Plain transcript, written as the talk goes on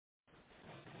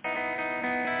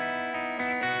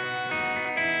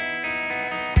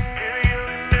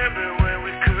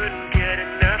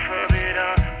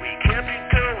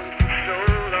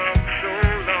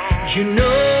You know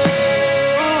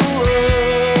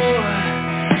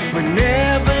we're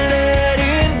never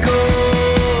letting go.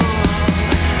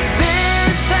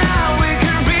 This time we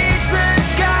can reach the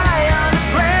sky. On a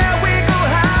prayer we go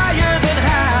higher than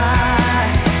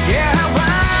high. Yeah, I'm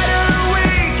wide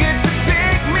awake. It's a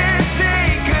big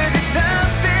mistake, 'cause it's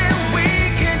something we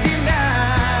can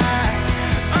deny.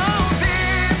 Oh,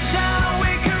 this time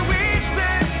we can reach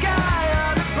the sky.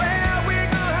 On a prayer we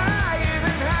go higher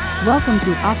than high. Welcome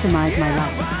to Optimize My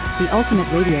Life, the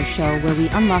ultimate radio show where we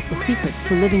unlock the secrets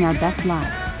to living our best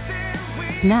lives.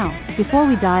 Now, before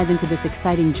we dive into this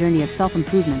exciting journey of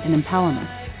self-improvement and empowerment,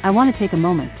 I want to take a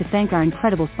moment to thank our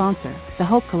incredible sponsor, The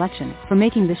Hope Collection, for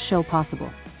making this show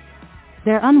possible.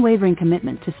 Their unwavering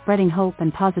commitment to spreading hope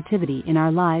and positivity in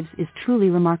our lives is truly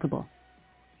remarkable.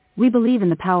 We believe in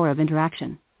the power of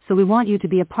interaction, so we want you to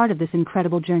be a part of this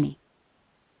incredible journey.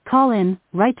 Call in,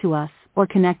 write to us, or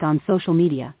connect on social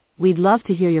media. We'd love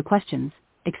to hear your questions,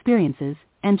 experiences,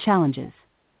 and challenges.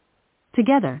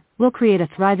 Together, we'll create a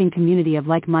thriving community of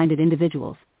like-minded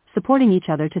individuals, supporting each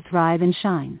other to thrive and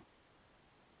shine.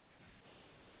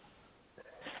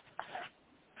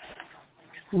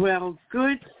 Well,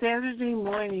 good Saturday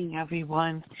morning,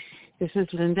 everyone. This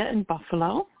is Linda in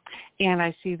Buffalo, and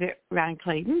I see that Ron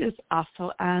Clayton is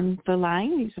also on the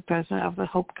line. He's the president of the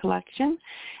Hope Collection,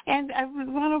 and I would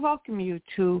want to welcome you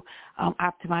to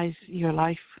Optimize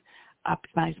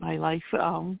My Life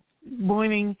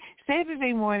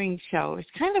Saturday morning show.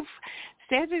 It's kind of,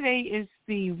 Saturday is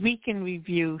the week in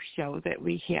review show that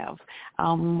we have.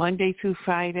 Monday through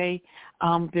Friday,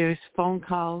 there's phone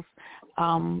calls,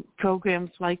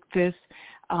 programs like this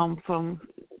from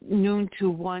noon to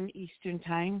 1 Eastern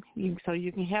time, so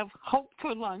you can have hope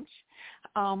for lunch,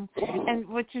 and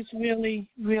which is really,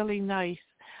 really nice.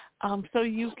 So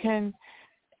you can,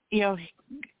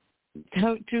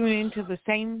 tune into the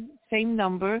same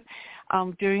number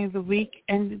during the week,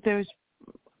 and there's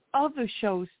other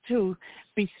shows too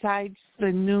besides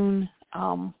the noon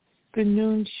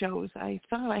shows. I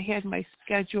thought I had my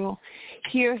schedule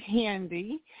here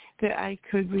handy that I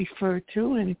could refer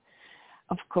to, and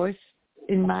of course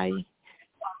in my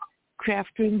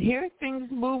craft room here things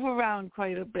move around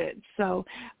quite a bit. So,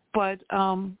 but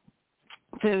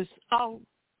there's all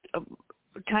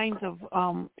kinds of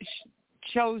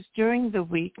shows during the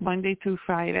week, Monday through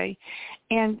Friday,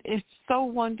 and it's so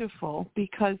wonderful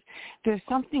because there's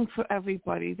something for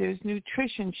everybody. There's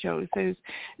nutrition shows, there's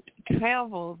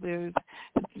travel, there's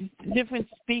different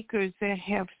speakers that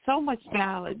have so much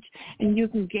knowledge, and you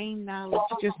can gain knowledge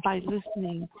just by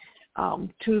listening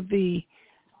to the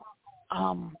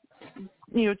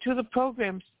to the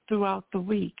programs throughout the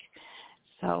week.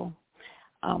 So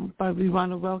but we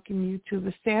want to welcome you to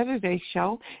the Saturday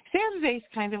show. Saturday's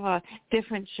kind of a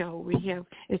different show.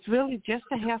 It's really just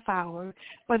a half hour,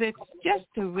 but it's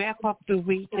just to wrap up the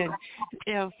week and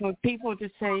for people to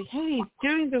say, hey,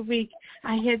 during the week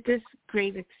I had this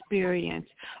great experience,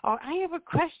 or I have a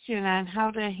question on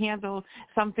how to handle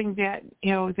something that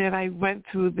that I went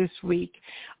through this week,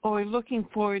 or looking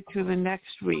forward to the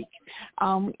next week,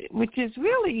 which is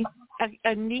really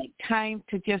a neat time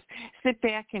to just sit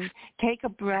back and take a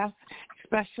breath,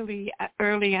 especially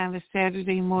early on a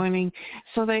Saturday morning,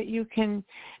 so that you can,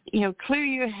 clear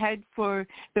your head for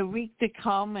the week to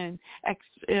come and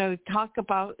talk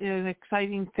about an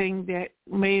exciting thing that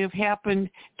may have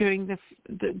happened during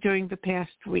the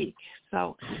past week.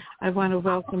 So I want to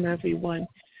welcome everyone.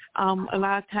 A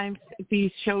lot of times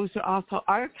these shows are also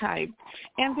archived,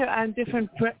 and they're on different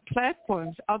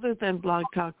platforms other than Blog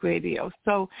Talk Radio.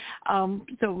 So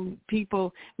so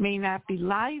people may not be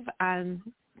live on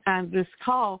this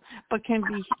call, but can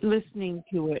be listening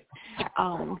to it.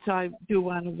 So I do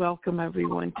want to welcome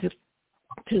everyone to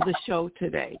the show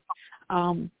today.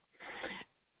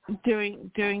 During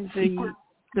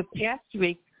the past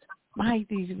week,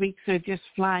 these weeks are just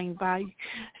flying by.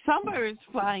 Summer is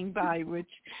flying by,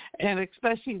 and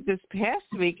especially this past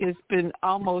week has been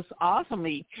almost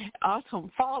awesome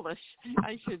fallish,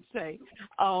 I should say.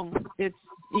 It's,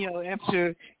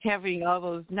 after having all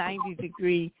those 90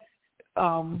 degree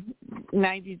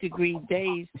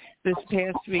days, this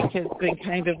past week has been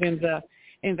kind of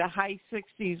in the high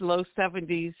 60s, low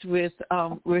 70s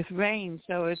with rain.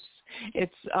 So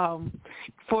it's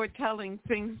foretelling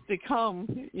things to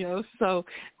come, so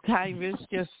time is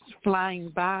just flying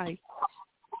by.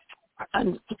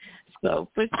 And so,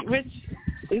 which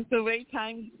is the way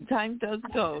time does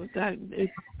go.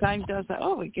 Time does.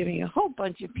 Oh, we're getting a whole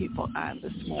bunch of people on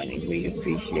this morning. We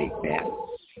appreciate that.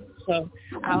 So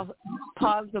I'll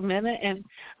pause a minute and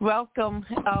welcome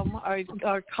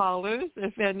our callers.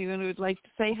 If anyone would like to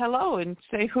say hello and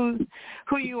say who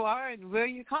you are and where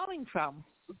you're calling from.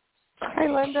 Hi,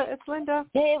 Linda. It's Linda.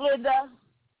 Hey, Linda.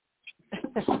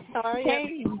 How are you?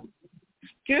 Hey.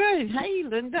 Good. Hey,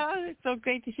 Linda. It's so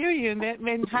great to hear you.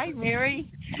 And hi, Mary.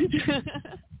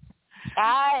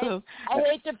 I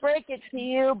hate to break it to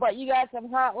you, but you got some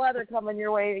hot weather coming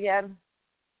your way again.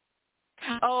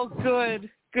 Oh, good.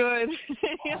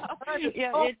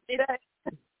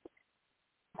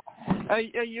 Are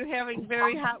you having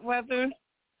very hot weather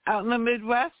out in the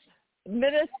Midwest?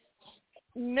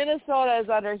 Minnesota is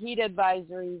under heat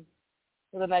advisories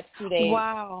for the next 2 days.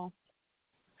 Wow.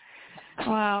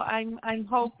 I'm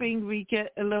hoping we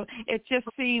get a little. It just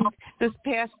seems this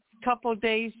past couple of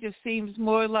days just seems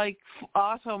more like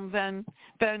autumn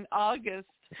than August.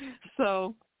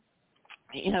 So,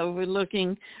 we're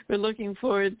looking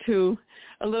forward to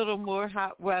a little more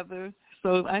hot weather.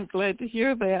 So I'm glad to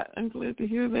hear that.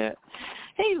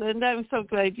 Hey, Linda, I'm so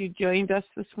glad you joined us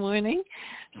this morning.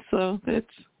 So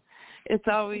it's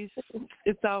always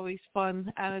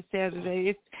fun on a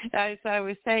Saturday. As I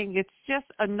was saying, it's just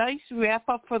a nice wrap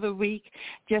up for the week,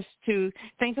 just to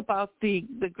think about the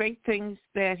great things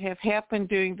that have happened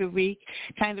during the week,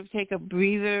 kind of take a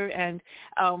breather and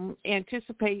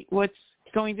anticipate what's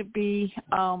going to be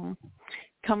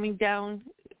coming down.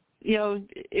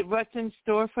 What's in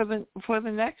store for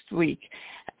the next week.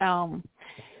 One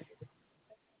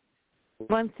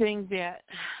thing that,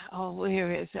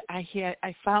 where is it?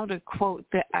 I found a quote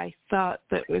that I thought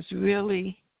that was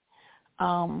really,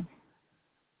 now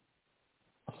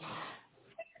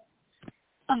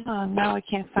I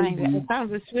can't find it. I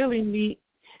found this really neat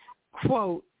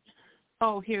quote.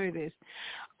 Oh, here it is.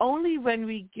 Only when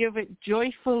we give it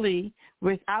joyfully,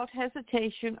 without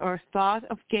hesitation or thought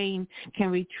of gain, can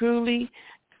we truly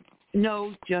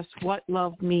know just what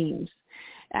love means.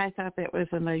 I thought that was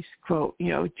a nice quote.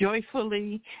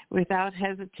 Joyfully, without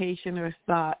hesitation or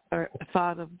thought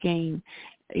of gain.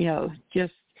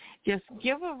 Just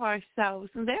give of ourselves,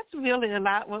 and that's really a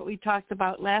lot what we talked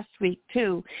about last week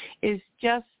too. Is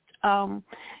just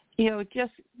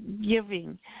just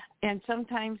giving, and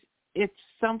sometimes it's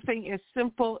something as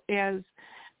simple as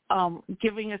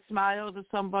giving a smile to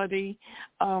somebody,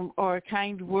 or a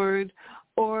kind word,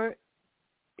 or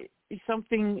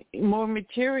something more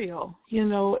material.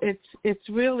 It's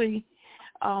really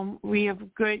we have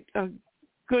a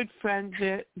good friend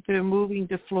that they're moving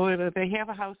to Florida. They have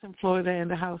a house in Florida and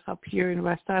a house up here in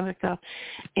West Seneca,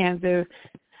 and they're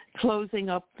closing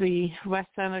up the West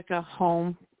Seneca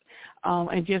home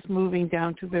and just moving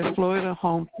down to their Florida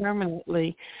home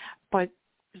permanently. But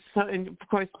and of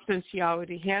course, since she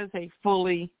already has a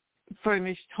fully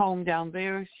furnished home down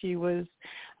there, she was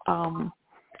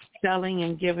selling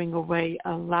and giving away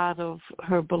a lot of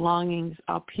her belongings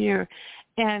up here.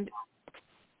 And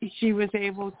she was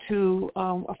able to,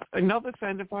 another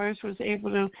friend of ours was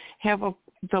able to have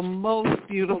the most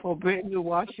beautiful brand new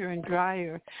washer and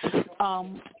dryer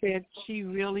that she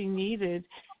really needed.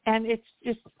 And it's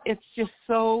just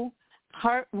so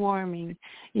heartwarming,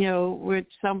 with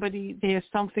somebody, there's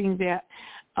something that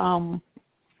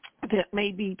that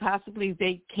maybe possibly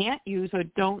they can't use or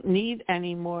don't need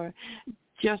anymore,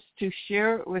 just to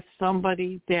share it with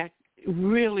somebody that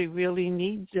really, really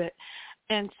needs it.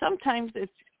 And sometimes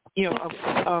it's,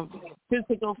 a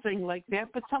physical thing like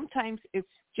that, but sometimes it's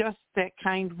just that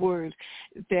kind word,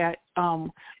 that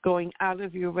going out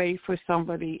of your way for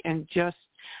somebody and just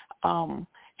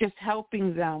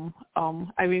helping them.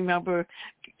 I remember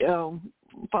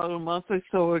about a month or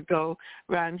so ago,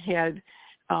 Ron had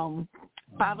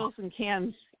bottles and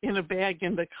cans in a bag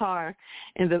in the car,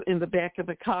 in the back of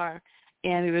the car,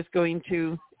 and he was going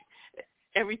to,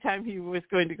 every time he was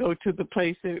going to go to the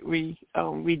place that we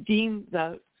redeemed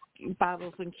the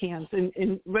bottles and cans.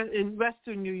 In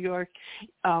Western New York,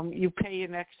 you pay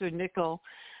an extra nickel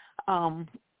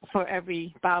for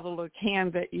every bottle or can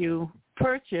that you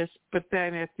purchase, but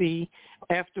then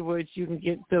afterwards you can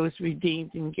get those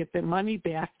redeemed and get the money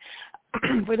back.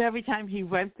 But every time he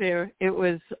went there, it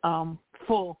was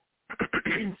full.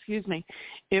 Excuse me.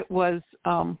 It was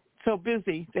so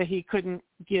busy that he couldn't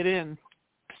get in.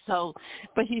 So,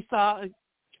 but he saw an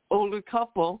older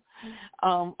couple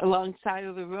alongside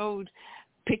of the road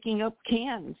picking up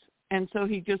cans, and so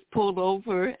he just pulled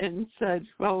over and said,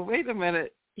 "Well, wait a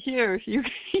minute. Here, you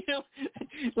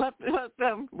let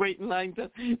them wait in line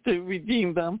to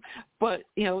redeem them." But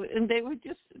and they were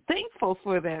just thankful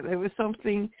for that. It was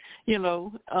something,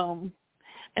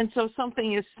 and so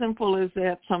something as simple as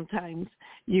that, sometimes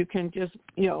you can just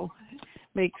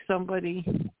make somebody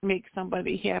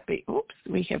happy. Oops,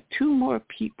 we have 2 more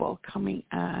people coming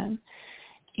on,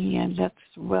 and let's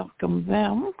welcome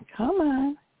them. Come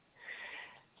on.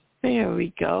 There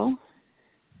we go.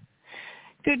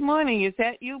 Good morning. Is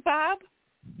that you, Bob?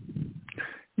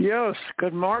 Yes.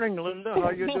 Good morning, Linda. How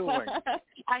you doing?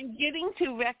 I'm getting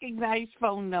to recognize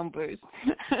phone numbers.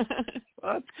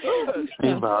 That's good.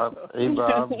 Hey, Bob.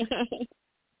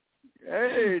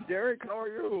 Hey, Derek. How are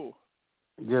you?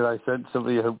 Good. I sent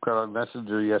somebody a hook on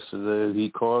Messenger yesterday, and he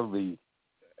called me.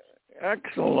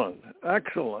 Excellent.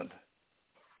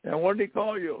 And what did he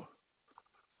call you?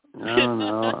 I don't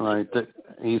know. And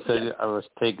he said I was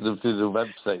taking him to the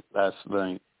website last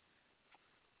night.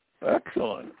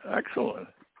 Excellent.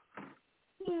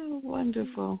 Oh,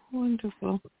 wonderful.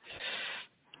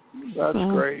 That's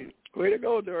great. Way to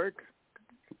go, Derek.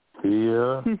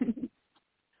 Yeah.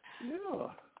 Yeah.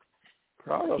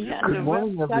 Proud of you. Yeah, Good the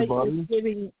morning, website everybody. is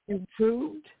getting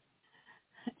improved,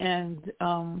 and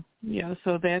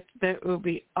so that will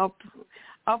be up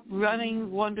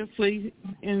running wonderfully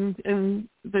in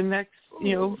the next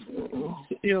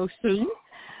soon.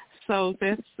 So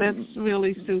that's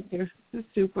really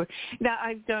super. Now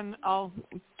I've done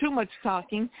too much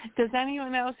talking. Does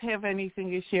anyone else have anything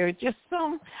to share? Just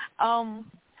some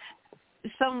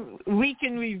week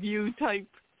in review type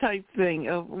thing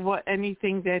of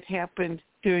anything that happened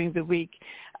during the week.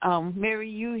 Mary,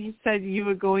 you said you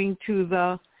were going to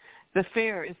the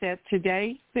fair. Is that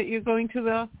today that you're going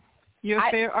to your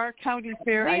fair, our county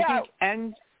fair? I think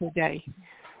ends today.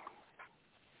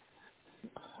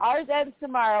 Ours ends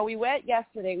tomorrow. We went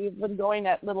yesterday. We've been going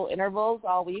at little intervals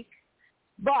all week.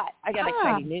 But I got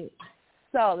exciting news.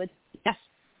 So yes.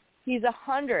 He's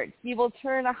 100. He will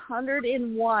turn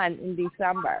 101 in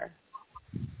December.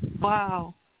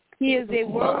 Wow. He is a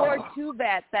World War II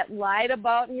vet that lied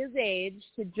about his age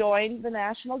to join the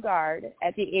National Guard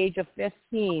at the age of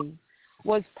 15,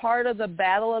 was part of the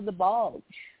Battle of the Bulge,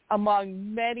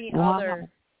 among many other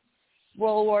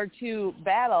World War II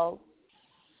battles.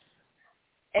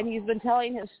 And he's been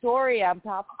telling his story on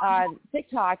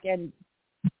TikTok and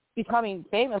becoming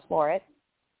famous for it.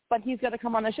 But he's going to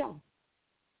come on the show.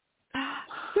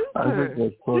 Super. I think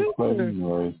that's so exciting,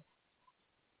 Mary.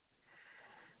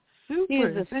 Super.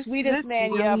 He's the sweetest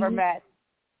man you ever met.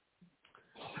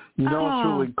 You know, it's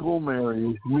really cool,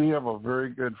 Mary. We have a very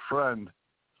good friend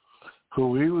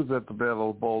who he was at the Battle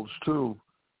of Bulge too,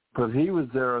 but he was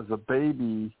there as a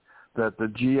baby that the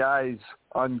GIs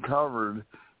uncovered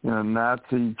in a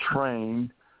Nazi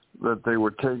train that they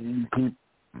were taking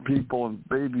people and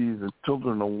babies and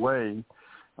children away,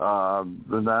 the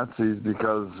Nazis,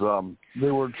 because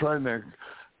they were trying to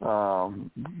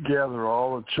gather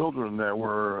all the children that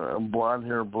were blonde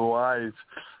hair, blue eyes,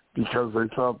 because they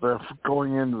thought that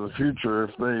going into the future,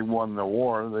 if they won the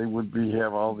war, they would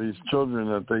have all these children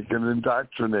that they could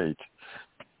indoctrinate.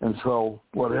 And so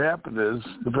what happened is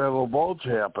the Battle of Bulge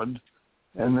happened,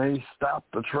 and they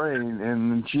stopped the train,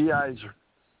 and the GIs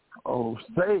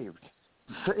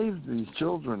saved these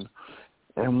children.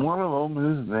 And one of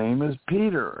them, his name is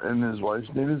Peter, and his wife's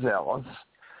name is Alice.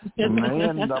 And they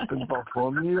ended up in Buffalo,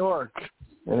 New York.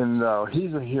 And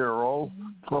he's a hero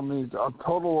from the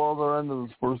total other end of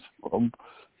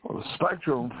the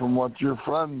spectrum from what your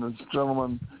friend, this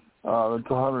gentleman that's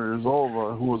 100 years old,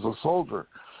 who was a soldier.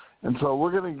 And so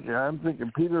I'm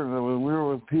thinking Peter, and we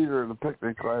were with Peter at a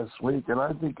picnic last week, and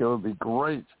I think it would be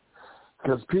great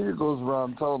because Peter goes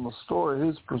around telling the story,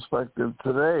 his perspective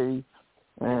today,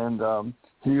 and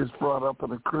he was brought up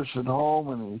in a Christian home,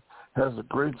 and he has a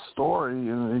great story,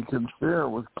 and he can share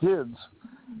with kids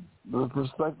the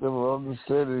perspective of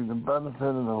understanding the benefit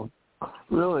and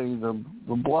really the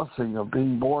blessing of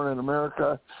being born in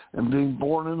America and being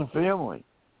born in a family.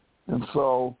 And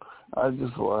so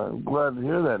I'm glad to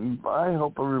hear that, and I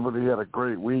hope everybody had a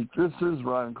great week. This is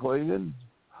Ron Clayton,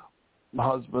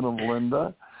 husband of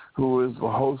Linda, who is the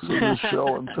host of the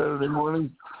show on Saturday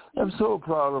morning. I'm so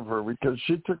proud of her because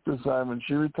she took this on when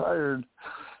she retired.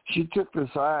 She took this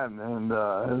on and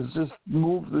has just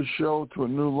moved the show to a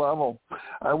new level.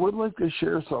 I would like to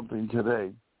share something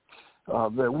today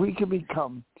that we can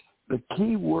become. The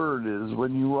key word is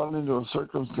when you run into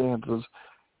circumstances,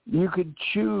 you could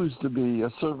choose to be a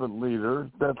servant leader.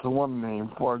 That's the one name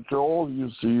for it. Joel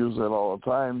used to use that all the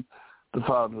time, the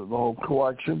founder of the whole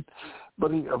collection.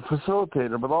 But a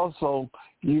facilitator, but also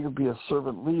you can be a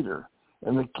servant leader.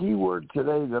 And the key word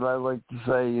today that I like to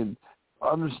say, and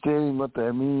understanding what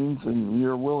that means, and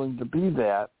you're willing to be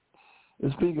that,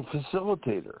 is being a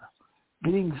facilitator,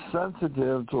 being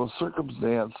sensitive to a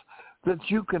circumstance that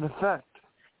you can affect.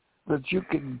 that you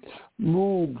can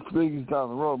move things down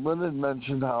the road. Lyndon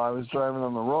mentioned how I was driving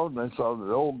on the road and I saw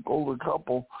the older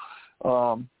couple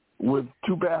with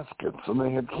 2 baskets, and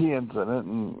they had cans in it,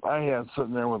 and I had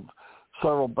sitting there with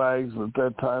several bags at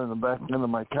that time in the back end of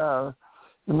my car,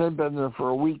 and they'd been there for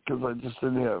a week because I just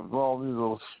didn't have all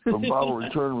these the bottle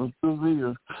return was busy.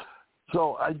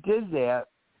 So I did that.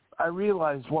 I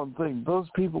realized one thing. Those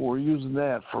people were using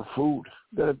that for food,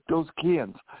 those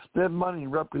cans. That money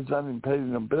represented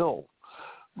paying a bill.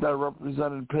 That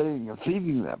represented paying and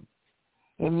feeding them.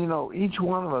 And, each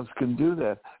one of us can do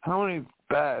that. How many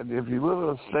if you live in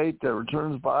a state that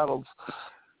returns bottles,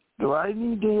 do I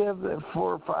need to have that $4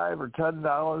 or $5 or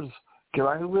 $10? Can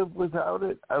I live without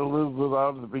it? I lived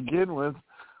without it to begin with.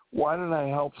 Why didn't I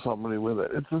help somebody with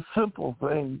it? It's a simple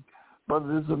thing, but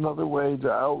it is another way to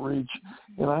outreach,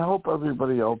 and I hope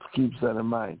everybody else keeps that in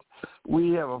mind.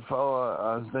 We have a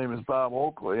fellow, his name is Bob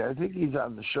Oakley. I think he's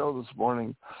on the show this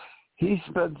morning. He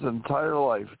spends his entire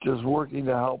life just working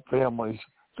to help families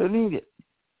that need it.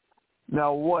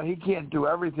 Now, he can't do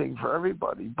everything for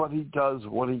everybody, but he does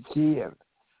what he can.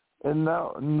 And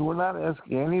now we're not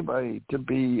asking anybody to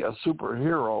be a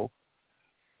superhero.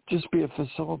 Just be a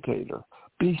facilitator.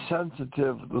 Be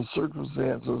sensitive to the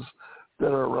circumstances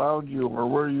that are around you or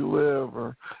where you live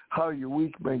or how your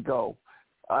week may go.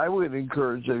 I would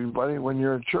encourage anybody when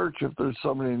you're at church, if there's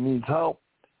somebody who needs help,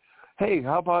 hey,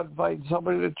 how about inviting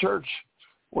somebody to church?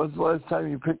 When's the last time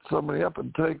you picked somebody up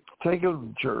and take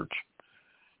them to church?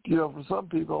 For some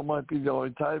people, it might be the only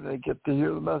time they get to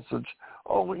hear the message.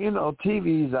 Oh,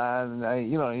 TV's on,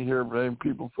 and you hear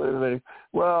people say today,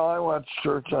 well, I watch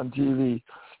church on TV.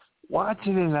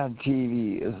 Watching it on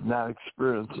TV is not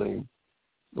experiencing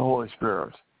the Holy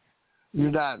Spirit. You're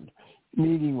not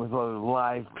meeting with other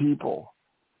live people.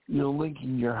 You're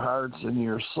linking your hearts and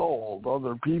your soul to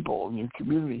other people in your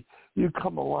community. You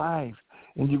come alive,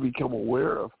 and you become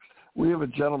aware of. We have a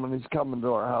gentleman, he's coming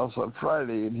to our house on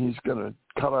Friday, and he's going to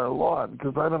cut our lawn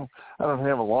because I don't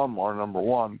have a lawnmower, number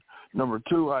one. Number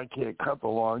two, I can't cut the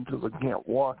lawn because I can't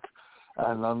walk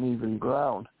on uneven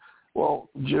ground. Well,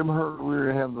 Jim heard we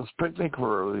were going to have this picnic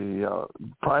for the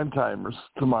prime timers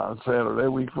tomorrow, Saturday,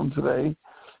 a week from today.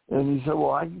 And he said,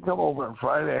 well, I can come over on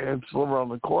Friday. I just live around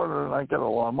the corner, and I got a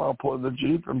lawnmower. I'll put in the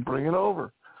Jeep and bring it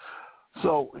over.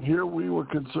 So here we were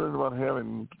concerned about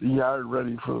having the yard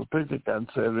ready for the picnic on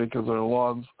Saturday because our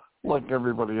lawns, like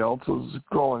everybody else, is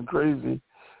growing crazy.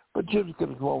 But Jim's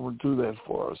going to come over and do that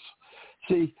for us.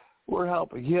 See, we're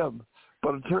helping him.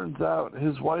 But it turns out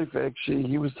his wife, actually,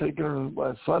 he was taking her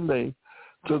last Sunday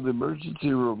to the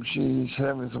emergency room. She's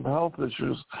having some health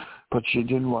issues, but she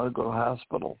didn't want to go to the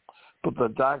hospital. But the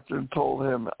doctor told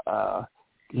him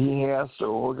he has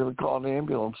to, we're going to call an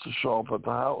ambulance to show up at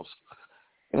the house.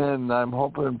 And I'm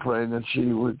hoping and praying that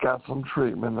she got some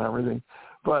treatment and everything.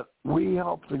 But we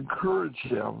helped encourage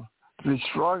him to be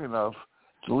strong enough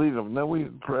to lead him. And then we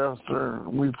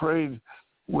prayed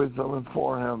with him and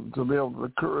for him to be able to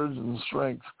the courage and the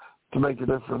strength to make a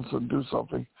difference and do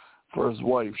something for his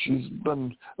wife. She's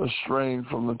been estranged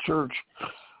from the church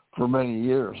for many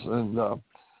years. And,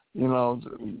 he was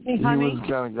the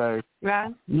kind of guy.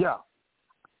 Ron? Yeah.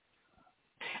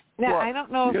 Now, I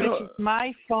don't know if it's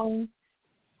my phone.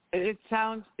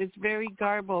 It's very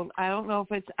garbled. I don't know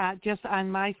if it's just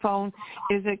on my phone.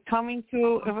 Is it coming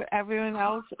through everyone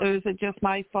else, or is it just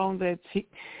my phone that's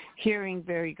hearing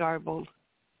very garbled?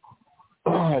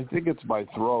 I think it's my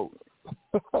throat.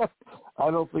 I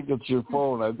don't think it's your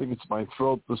phone. I think it's my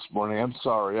throat this morning. I'm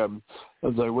sorry.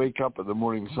 As I wake up in the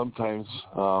morning, sometimes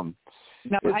no,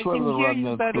 it's I can hear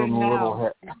you better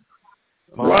now.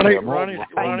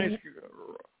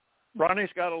 Ronnie's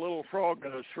got a little frog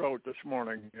in his throat this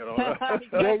morning.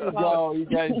 There you go. You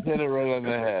guys hit it right on the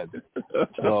head.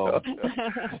 So,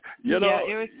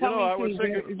 I was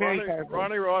thinking,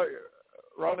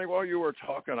 Ronnie, while you were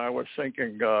talking, I was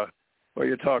thinking,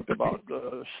 you talked about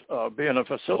being a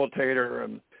facilitator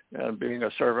and being a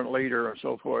servant leader and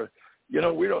so forth.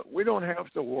 We don't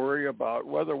have to worry about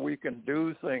whether we can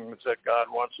do things that God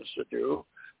wants us to do,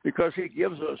 because He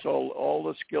gives us all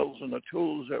the skills and the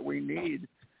tools that we need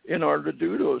in order to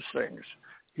do those things.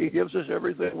 He gives us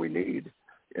everything we need,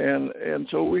 and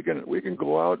so we can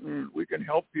go out and we can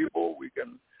help people.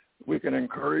 We can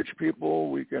encourage people.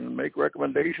 We can make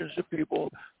recommendations to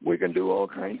people. We can do all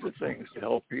kinds of things to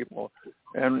help people,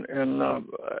 and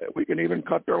we can even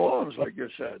cut their lawns, like you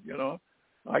said.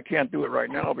 I can't do it right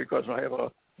now because I have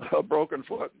a broken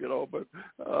foot. But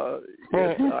I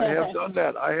have done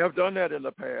that. I have done that in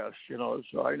the past.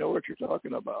 So I know what you're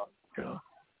talking about.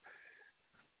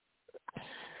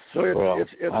 So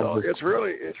it's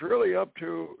really up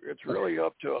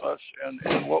to us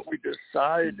and what we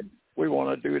decide we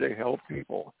want to do to help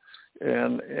people,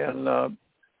 and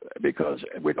because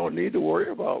we don't need to worry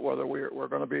about whether we're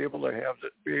going to be able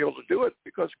to do it,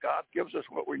 because God gives us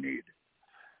what we need,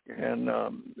 and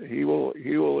He will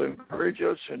encourage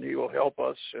us, and He will help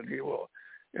us, and He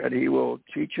will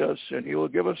teach us, and He will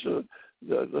give us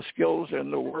the skills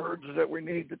and the words that we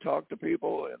need to talk to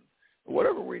people, and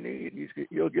whatever we need,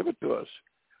 He'll give it to us,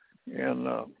 and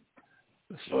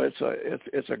so it's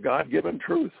a God-given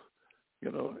truth,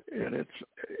 you know, and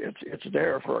it's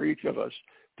there for each of us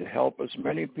to help as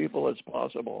many people as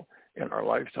possible in our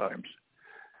lifetimes,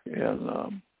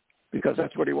 and because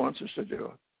that's what He wants us to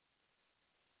do.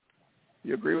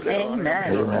 You agree with that?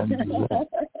 Amen.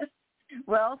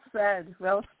 Well said,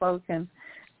 well spoken.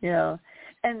 You know,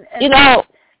 and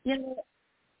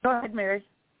go ahead, Mary.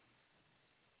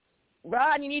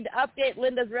 Ron, you need to update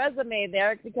Linda's resume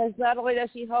there, because not only does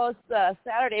she host the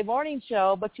Saturday morning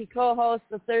show, but she co-hosts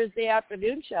the Thursday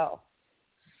afternoon show.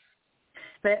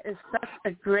 That is such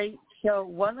a great show.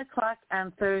 1:00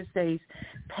 on Thursdays.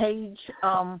 Paige,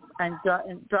 I'm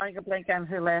drawing a blank on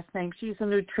her last name. She's a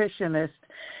nutritionist.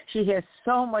 She has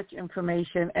so much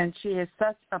information, and she has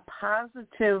such a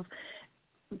positive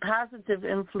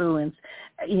influence.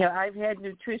 You know, I've had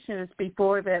nutritionists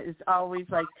before that is always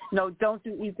like, no, don't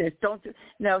eat this, don't do.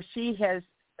 No, she has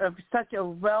such a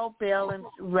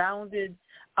well-balanced, rounded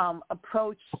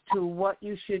approach to what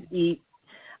you should eat.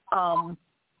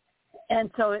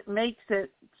 And so it makes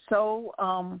it so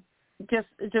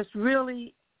just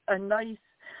really a nice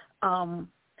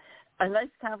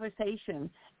conversation.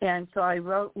 And so I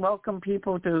welcome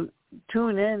people to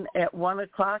tune in at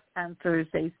 1:00 on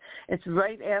Thursdays. It's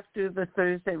right after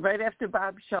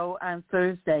Bob's show on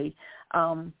Thursday.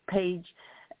 Paige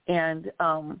and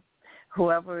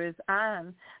whoever is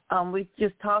on, we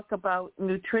just talk about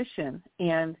nutrition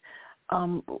and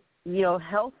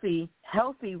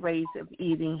healthy ways of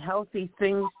eating, healthy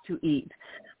things to eat.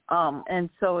 And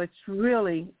so it's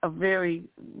really a very,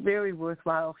 very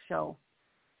worthwhile show.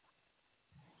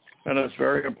 And it's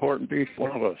very important to each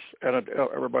one of us and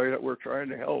everybody that we're trying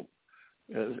to help.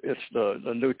 It's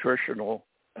the nutritional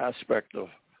aspect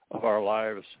of our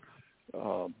lives.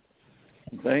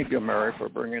 Thank you, Mary, for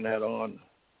bringing that on.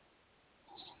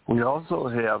 We also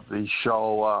have the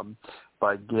show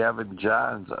by Gavin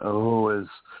Johns, who is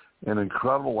an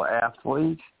incredible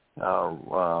athlete. He's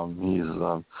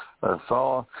a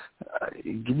fellow.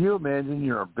 Can you imagine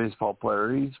you're a baseball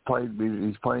player? He's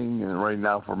playing right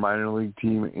now for minor league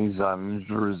team. He's on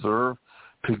injured reserve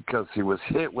because he was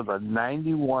hit with a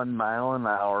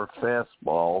 91-mile-an-hour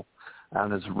fastball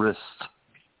on his wrist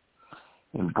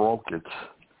and broke it.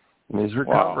 And he's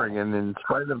recovering. Wow. And in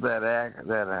spite of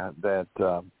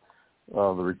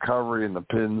the recovery and the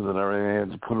pins and everything, he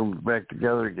had to put them back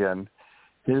together again.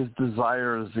 His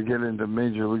desire is to get into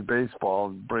Major League Baseball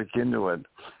and break into it.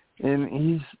 And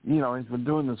he's been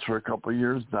doing this for a couple of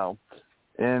years now.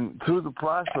 And through the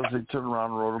process, he turned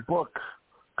around and wrote a book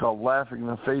called Laughing in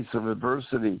the Face of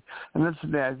Adversity. And I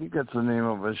think that's the name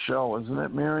of his show, isn't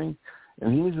it, Mary?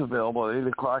 And he's available at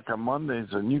 8:00 on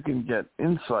Mondays, and you can get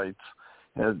insights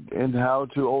into how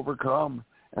to overcome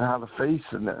and how to face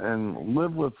and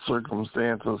live with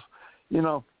circumstances. You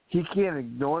know, he can't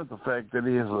ignore the fact that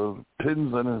he has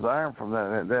pins in his arm from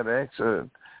that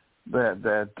accident.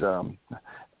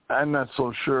 I'm not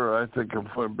so sure. I think of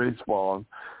baseball,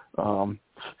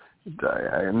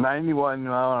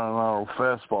 91-mile-an-hour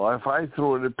fastball. If I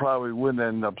threw it, it probably would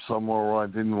end up somewhere where I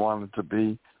didn't want it to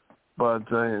be. But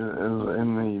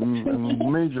in the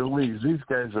major leagues, these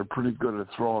guys are pretty good at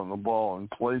throwing the ball in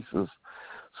places.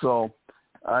 So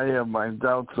I have my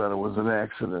doubts that it was an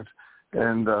accident.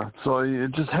 And so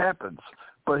it just happens.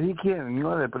 But he can't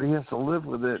ignore that, but he has to live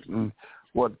with it. And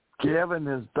what Gavin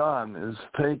has done is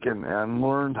taken and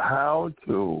learned how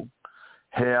to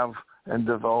have and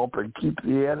develop and keep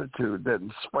the attitude that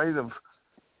in spite of,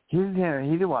 he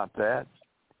didn't want that.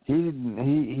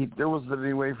 There wasn't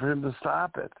any way for him to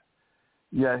stop it.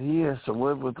 Yet he has to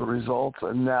live with the results,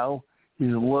 and now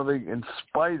he's living in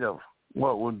spite of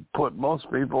what would put most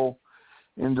people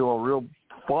into a real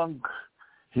funk.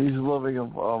 He's living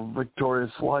a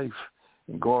victorious life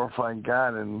and glorifying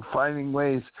God and finding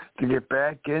ways to get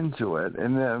back into it.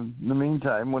 And then in the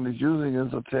meantime, when he's using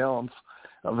his talents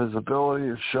of his ability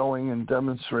of showing and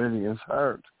demonstrating his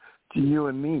heart to you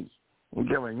and me and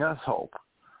giving us hope.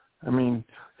 I mean,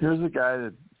 here's a guy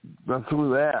that went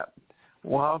through that.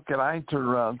 Well, how can I turn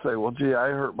around and say, well, gee, I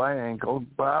hurt my ankle.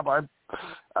 Bob, I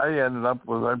ended up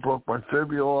with, I broke my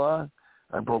fibula.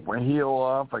 I broke my heel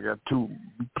off. I got 2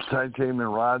 titanium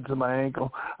rods in my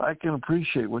ankle. I can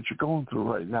appreciate what you're going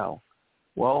through right now.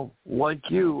 Well, like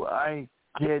you, I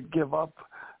can't give up.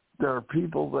 There are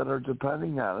people that are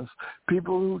depending on us,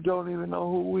 people who don't even know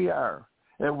who we are,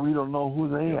 and we don't know who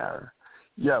they are.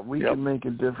 Yet we can make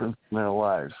a difference in their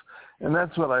lives. And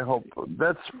that's what I hope.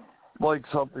 That's like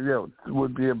something that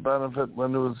would be a benefit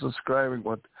when it was describing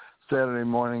what Saturday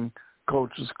Morning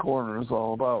Coach's Corner is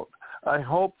all about. I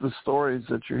hope the stories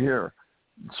that you hear.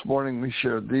 This morning we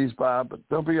shared these, Bob, but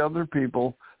there'll be other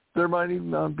people. There might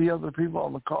even be other people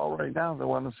on the call right now that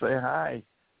want to say hi.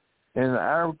 And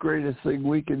our greatest thing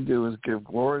we can do is give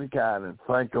glory to God and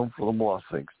thank Him for the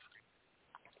blessings.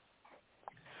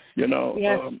 You know,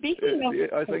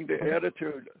 I think the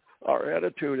attitude, our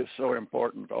attitude is so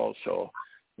important also.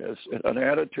 It's an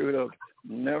attitude of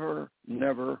never,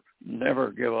 never,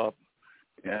 never give up.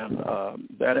 And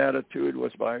that attitude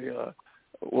was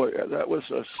that was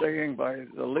a saying by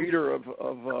the leader of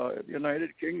the United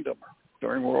Kingdom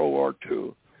during World War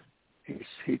II.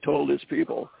 He told his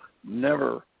people,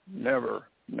 never, never,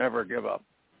 never give up.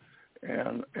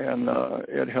 And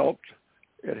it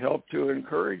helped to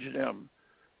encourage them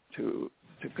to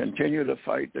continue to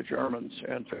fight the Germans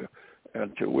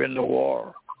and to win the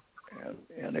war.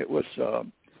 And it was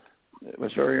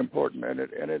very important. And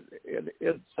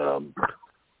it's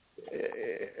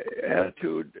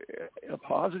attitude, a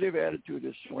positive attitude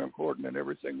is so important in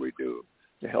everything we do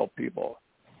to help people.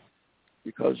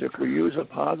 Because if we use a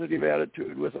positive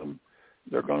attitude with them,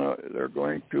 they're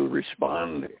going to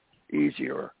respond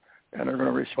easier, and they're going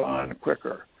to respond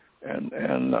quicker, and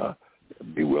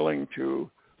be willing to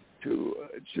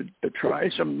try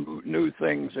some new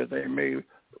things that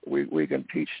we can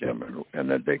teach them and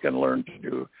that they can learn to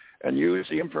do, and use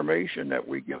the information that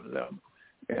we give them,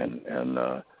 and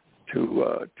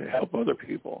to help other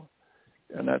people.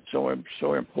 And that's so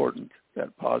important,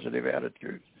 that positive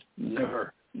attitude.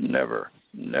 Never, never,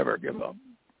 never give up.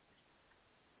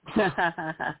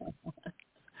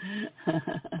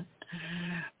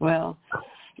 Well,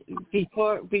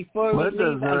 before we Linda,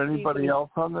 leave, is there anybody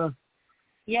else on the?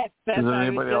 Yes, that's what I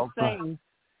was just saying.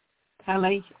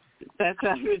 Holly, that's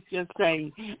what I was just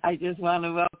saying. I just want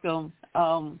to welcome.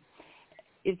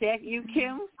 Is that you,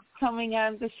 Kim, coming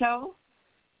on the show?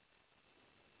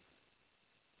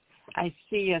 I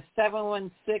see a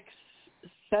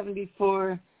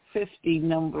 716-7450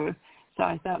 number, so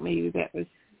I thought maybe that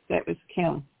was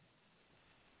Kim.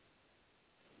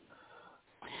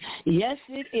 Yes,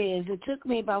 it is. It took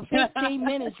me about 15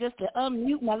 minutes just to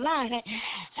unmute my line.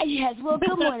 Yes, well,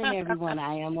 good morning, everyone.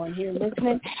 I am on here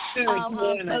listening.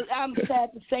 I'm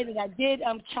sad to say that I did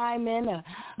chime in a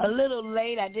little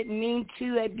late. I didn't mean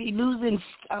to. I'd be losing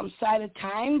sight of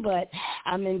time, but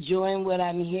I'm enjoying what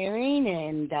I'm hearing,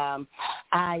 and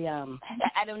I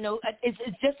don't know. It's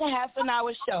just a half an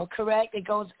hour show, correct? It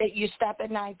goes. You stop at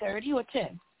 9:30 or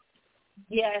 10?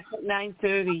 Yes, at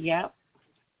 9:30. Yep.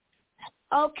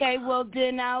 Okay, well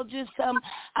then I'll just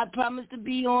I promise to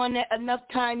be on enough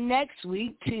time next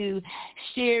week to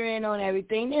share in on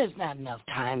everything. There's not enough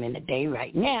time in the day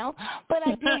right now, but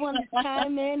I did want to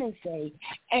chime in and say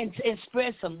and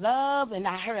spread some love. And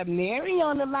I heard Mary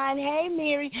on the line. Hey,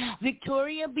 Mary,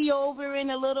 Victoria be over in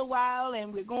a little while,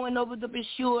 and we're going over the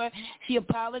brochure. She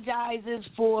apologizes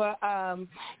for a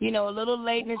little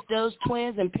lateness. Those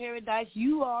twins in paradise,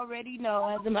 you already know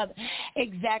as a mother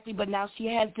exactly. But now she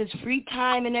has this free time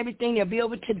and everything. They'll be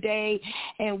over today,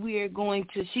 and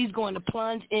she's going to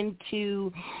plunge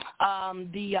into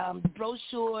the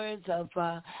brochures of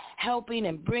helping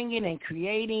and bringing and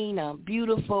creating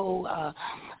beautiful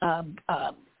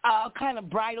all kind of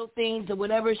bridal things or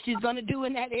whatever she's going to do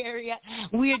in that area.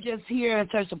 We're just here as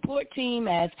her support team,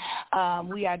 as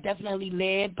we are definitely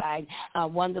led by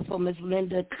wonderful Miss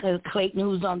Linda Clayton,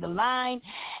 who's on the line.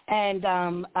 And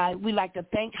we like to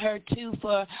thank her, too,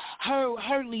 for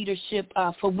her leadership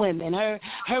for women,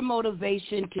 her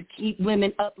motivation to keep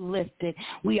women uplifted.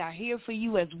 We are here for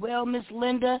you as well, Miss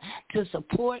Linda, to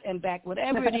support and back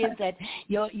whatever it is that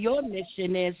your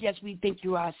mission is. Yes, we think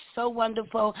you are so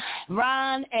wonderful.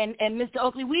 Ron and Mr.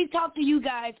 Oakley, we talk to you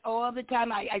guys all the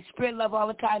time. I spread love all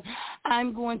the time.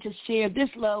 I'm going to share this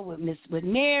love with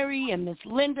Mary and Miss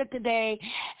Linda today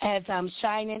as I'm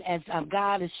shining, as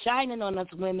God is shining on us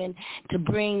women to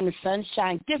bring the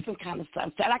sunshine, different kind of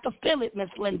sunshine. I can feel it, Miss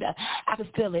Linda. I can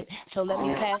feel it. So let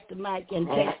me pass the mic, and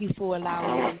thank you for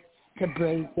allowing me to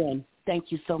breathe in. Thank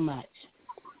you so much.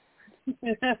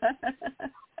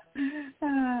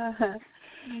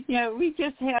 We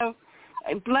just have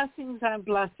blessings on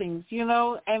blessings,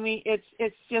 I mean,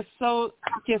 it's just so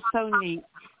neat.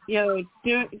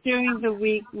 During the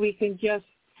week we can just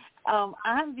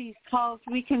on these calls,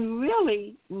 we can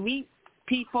really meet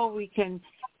people. We can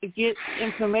get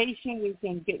information, we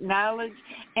can get knowledge,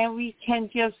 and we can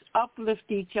just uplift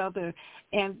each other.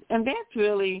 And that's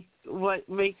really what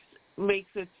makes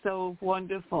it so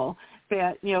wonderful,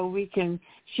 that, you know, we can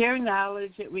share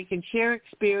knowledge, that we can share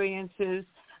experiences.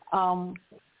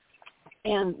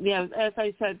 And, you know, as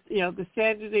I said, you know, the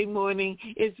Saturday morning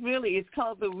it's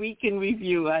called the Week in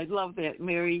Review. I love that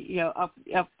Mary, you know,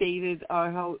 updated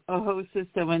our whole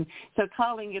system. And so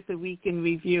calling it the Week in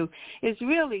Review is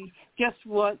really just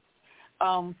what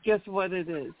it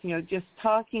is, you know, just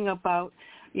talking about,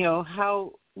 you know,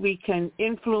 how we can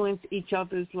influence each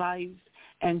other's lives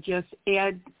and just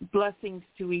add blessings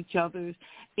to each other's.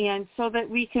 And so that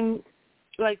we can,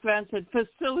 like Ron said,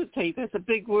 facilitate. That's a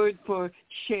big word for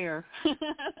share,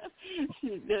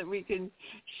 that we can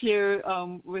share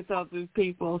with other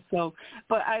people. So,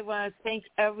 but I want to thank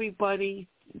everybody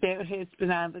that has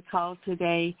been on the call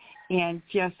today, and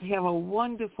just have a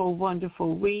wonderful,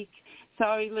 wonderful week.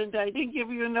 Sorry, Linda, I didn't give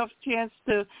you enough chance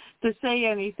to say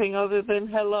anything other than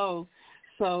hello.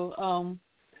 So,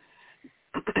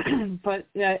 but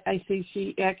I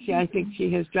see I think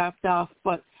she has dropped off.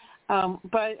 But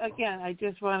again, I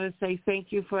just want to say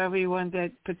thank you for everyone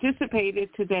that participated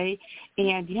today.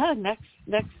 And yeah, next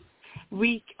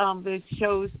week there's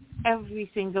shows every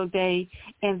single day,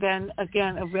 and then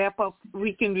again a wrap-up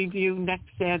Week in Review next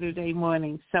Saturday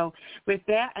morning. So with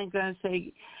that, I'm going to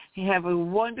say have a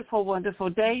wonderful, wonderful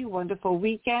day, wonderful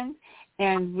weekend,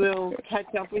 and we'll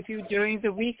catch up with you during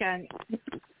the weekend.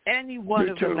 Any one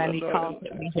of the many calls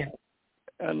that we have.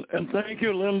 And thank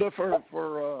you, Linda, for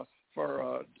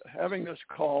having this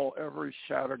call every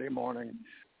Saturday morning.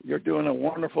 You're doing a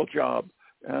wonderful job.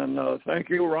 And thank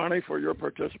you, Ronnie, for your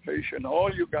participation. All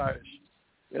you guys.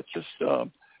 It's just,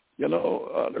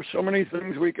 there's so many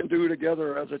things we can do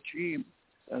together as a team,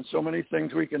 and so many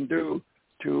things we can do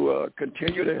to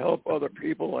continue to help other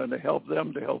people and to help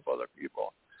them to help other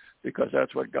people, because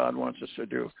that's what God wants us to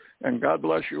do. And God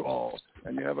bless you all,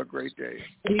 and you have a great day.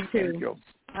 You too. Thank you.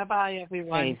 Bye-bye,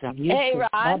 everyone. Hey,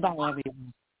 Ron. Bye-bye,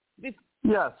 everyone.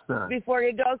 Yes, sir. Before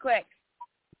you go, quick,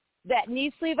 that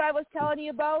knee sleeve I was telling you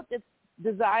about, it's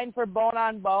designed for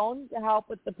bone-on-bone to help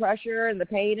with the pressure and the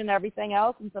pain and everything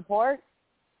else and support.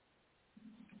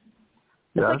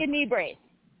 It's like a knee brace,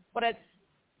 but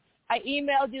I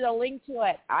emailed you the link to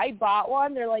it. I bought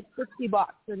one. They're like $60.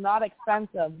 They're not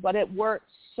expensive, but it works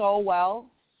so well.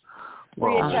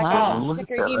 Well, check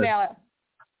your email.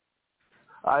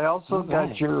 I also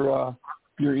got your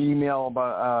email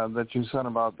about that you sent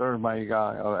about there.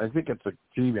 I think it's a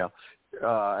Gmail.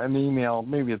 An email,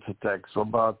 maybe it's a text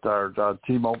about our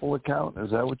T-Mobile account.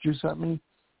 Is that what you sent me?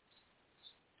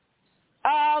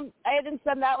 I didn't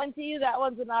send that one to you. That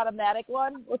one's an automatic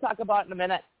one. We'll talk about it in a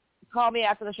minute. Call me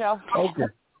after the show. Okay.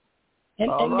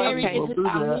 And Mary,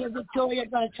 me and Victoria are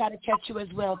going to try to catch you as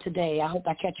well today. I hope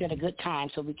I catch you at a good time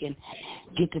so we can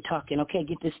get to talking. Okay,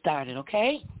 get this started,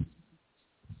 okay?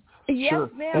 Yes, sure.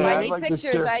 ma'am. I need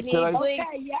pictures. I need links.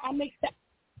 Okay, yeah, I make that.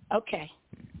 Okay.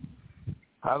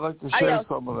 I'd like to share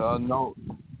some of the note.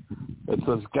 It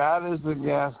says, God isn't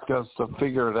asking us to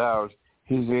figure it out.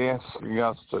 He's asking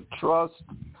us to trust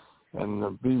and to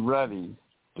be ready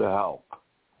to help.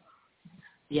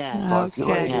 Yeah.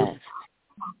 Okay. Yes.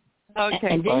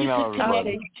 Okay. And then you Bye can connect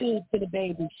it to the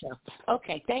baby show.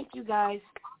 Okay. Thank you, guys.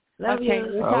 Love Okay.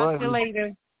 you. We'll talk to you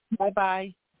later.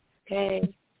 Bye-bye.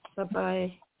 Okay.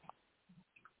 Bye-bye.